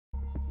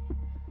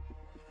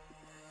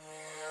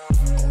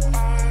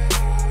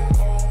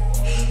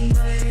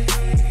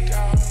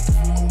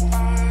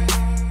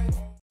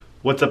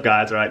What's up,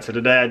 guys? All right, so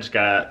today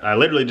I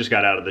literally just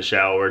got out of the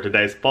shower.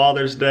 Today's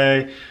Father's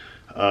Day,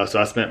 so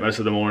I spent most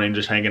of the morning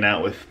just hanging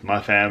out with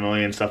my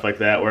family and stuff like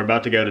that. We're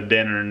about to go to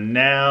dinner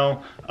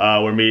now.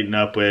 We're meeting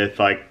up with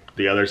like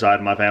the other side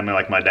of my family,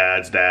 like my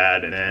dad's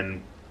dad, and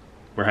then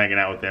we're hanging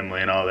out with Emily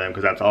and all of them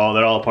because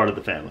they're all part of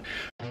the family.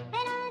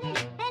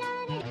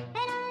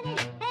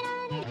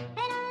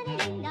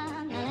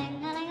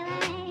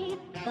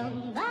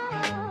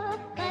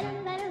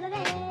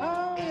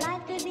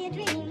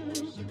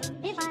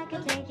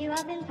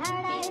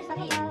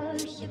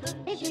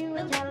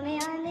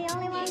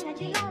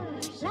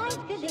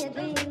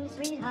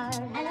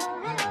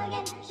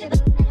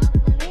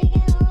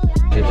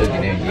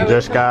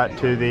 Just got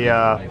to the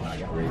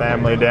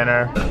family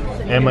dinner.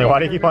 Emily, why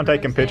do you keep on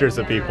taking pictures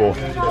of people? We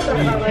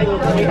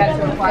had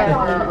to apply for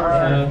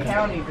our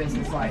county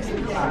business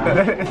license. Oh,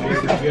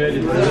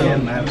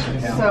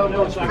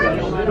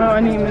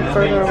 I need to move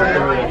further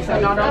away. So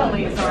not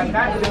only, so I've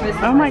got the business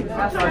Oh my. license,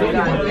 I've already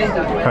got the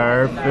window.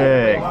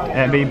 Perfect.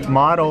 And be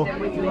model.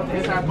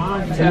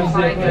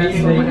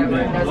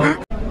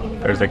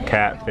 There's a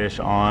catfish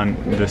on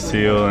the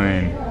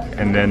ceiling,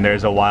 and then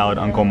there's a wild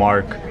Uncle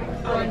Mark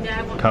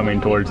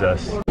coming towards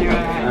us.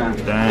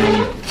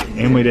 Dang,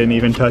 Emily didn't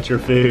even touch her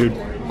food.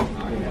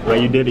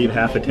 But you did eat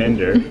half a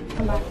tender.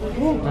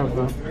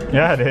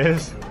 Yeah, it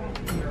is.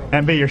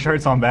 Aunt B, your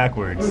shirt's on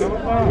backwards.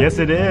 Yes,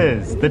 it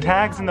is. The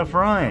tag's in the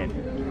front.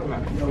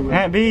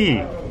 Aunt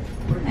B.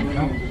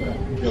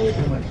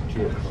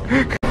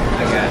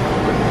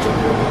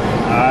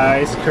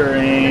 Ice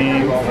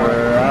cream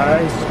for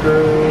ice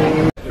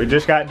cream. We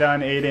just got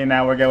done eating,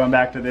 now we're going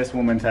back to this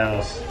woman's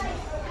house.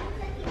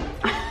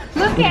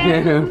 Look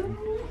at him.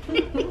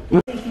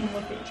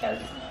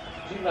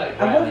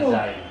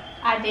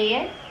 I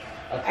did.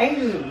 Are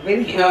you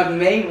videoing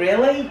me,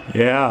 really?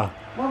 Yeah.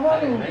 Well,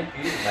 what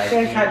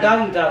that's how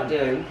doggy dog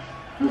do.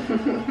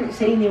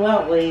 Seen you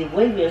out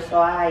with you,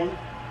 so I...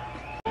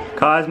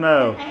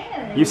 Cosmo,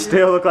 you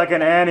still look like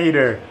an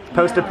anteater.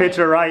 Post a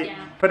picture right,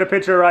 put a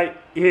picture right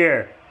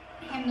here.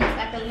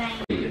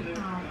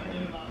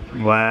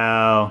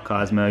 Wow,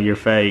 Cosmo, you're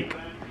fake.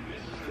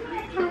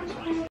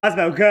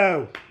 Cosmo,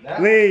 go.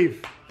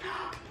 Leave.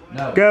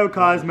 Go,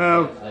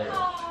 Cosmo.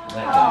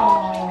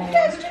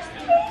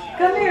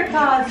 Come here,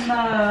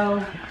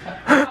 Cosmo.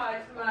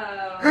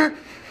 Cosmo.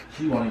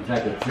 She won't even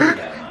take a tree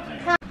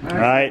out. All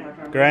right,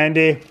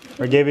 Grandy,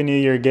 we're giving you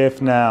your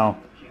gift now.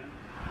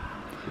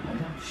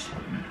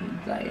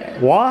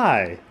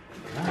 Why?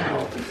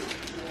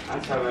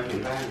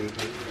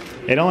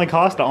 It only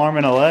cost an arm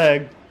and a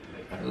leg.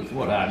 That's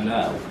what I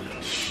know.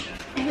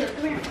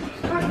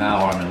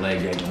 Now arm and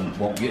leg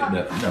won't get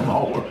nothing no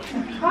more.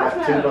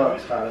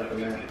 $2 tied up in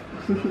there.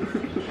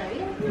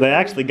 They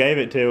actually gave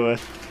it to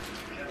us.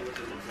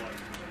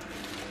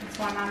 That's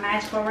one of my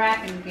magical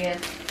wrapping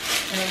gifts.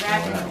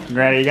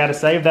 Granny, you gotta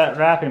save that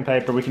wrapping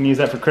paper. We can use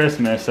that for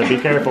Christmas, so be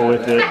careful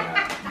with it.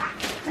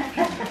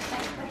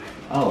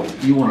 Oh,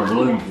 you want a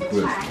balloon for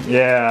Christmas?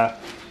 Yeah.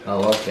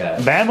 Oh, okay.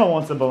 Bama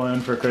wants a balloon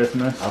for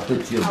Christmas. I'll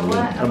put you a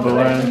balloon. A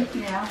balloon.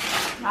 Yeah.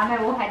 I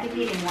know we'll have to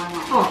get him one.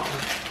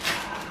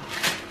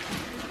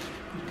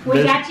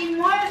 We got you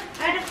more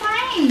at a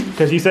frame.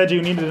 Because you said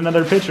you needed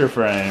another picture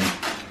frame.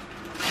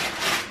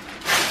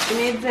 She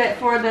needs it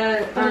for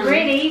the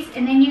Gritties,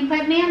 and then you can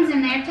put Mims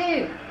in there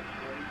too.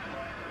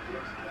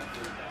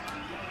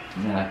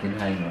 Then I can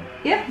hang them.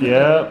 Yeah.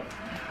 Yep.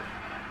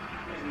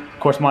 Of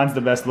course, mine's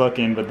the best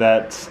looking, but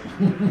that's.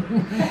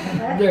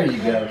 There you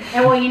go.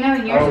 And well, you know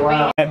yours will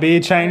be. Aunt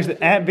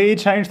B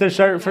changed the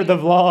shirt for the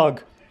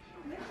vlog.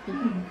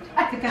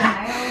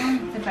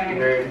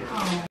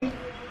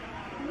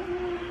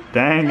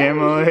 Dang,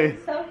 Emily.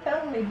 So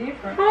totally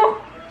different. Look,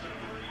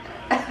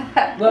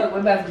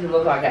 what does you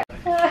look like?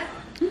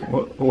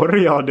 What are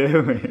y'all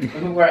doing?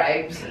 We're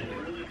apes.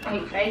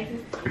 Ape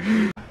faces.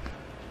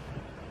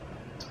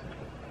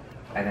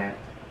 I know.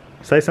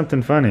 Say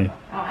something funny.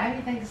 Oh, I have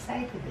anything to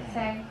say today.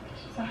 Say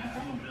something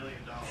funny.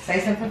 Say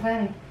something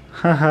funny.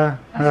 Ha ha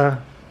ha.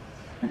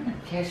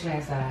 Catch me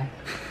outside.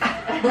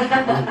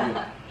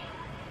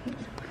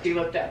 She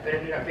looked up and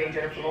ended up being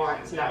Jennifer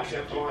Lawrence. No,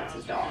 Jennifer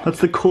Lawrence's dog. That's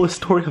the coolest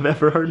story I've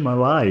ever heard in my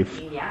life.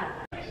 Yeah.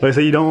 Wait,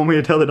 so you don't want me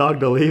to tell the dog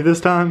to leave this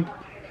time?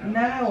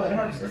 No, it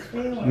hurts his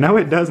feelings. No,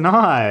 it does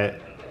not.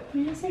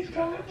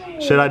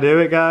 Should I do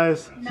it,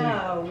 guys?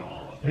 No.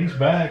 He's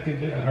back. It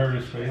didn't hurt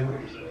his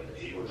feelings.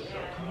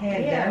 He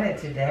had done it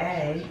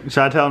today.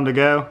 Should I tell him to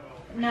go?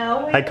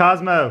 No. Hey,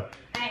 Cosmo.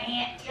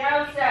 Hey, Aunt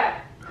Joseph.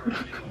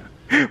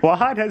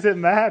 Why does it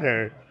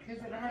matter?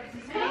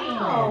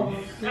 Oh,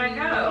 I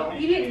know.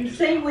 You didn't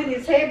see with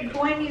his head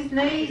between his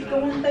knees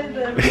going through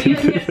the... He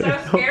was just so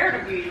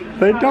scared of you.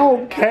 They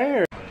don't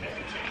care.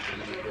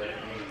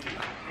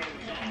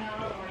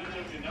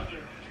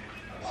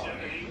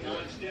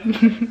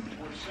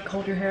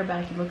 Hold your hair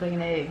back, you look like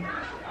an egg.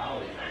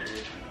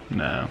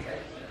 No.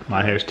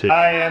 My hair's too.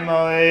 Bye,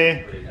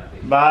 Emily.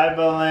 Bye,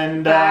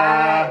 Belinda.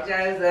 Bye,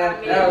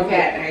 Joseph. Oh,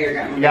 cat, here you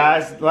go.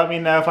 Guys, let me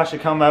know if I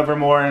should come over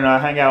more and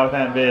hang out with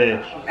Aunt B.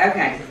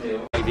 Okay.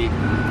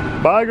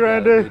 Bye,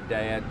 Grandy.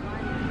 Dad.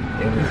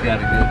 Emily's got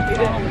a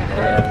good mom and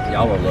dad.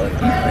 Y'all are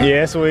lucky.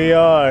 Yes, we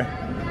are.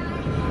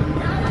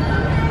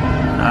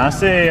 I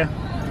see ya.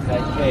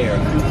 Take care.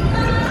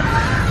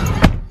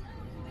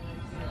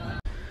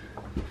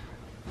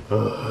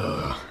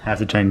 Have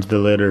to change the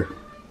litter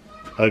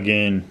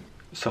again.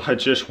 So I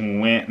just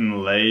went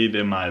and laid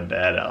in my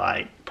bed at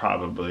like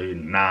probably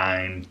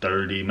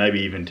 9:30,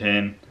 maybe even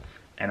 10.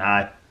 And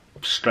I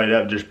straight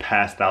up just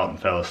passed out and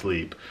fell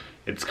asleep.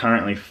 It's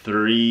currently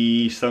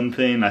 3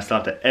 something. I still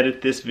have to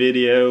edit this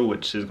video,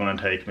 which is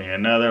gonna take me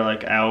another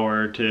like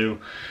hour or 2.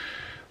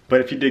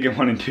 But if you did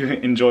want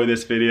to enjoy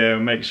this video,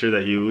 make sure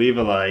that you leave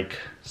a like,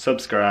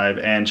 subscribe,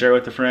 and share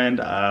with a friend.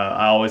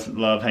 I always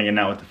love hanging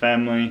out with the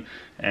family.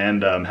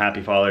 And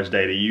happy Father's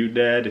Day to you,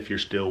 Dad. If you're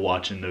still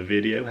watching the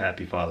video,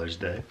 happy Father's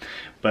Day.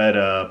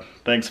 But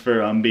thanks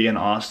for being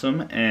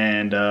awesome,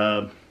 and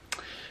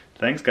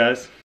thanks,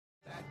 guys.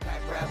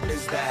 That rap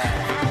is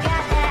that.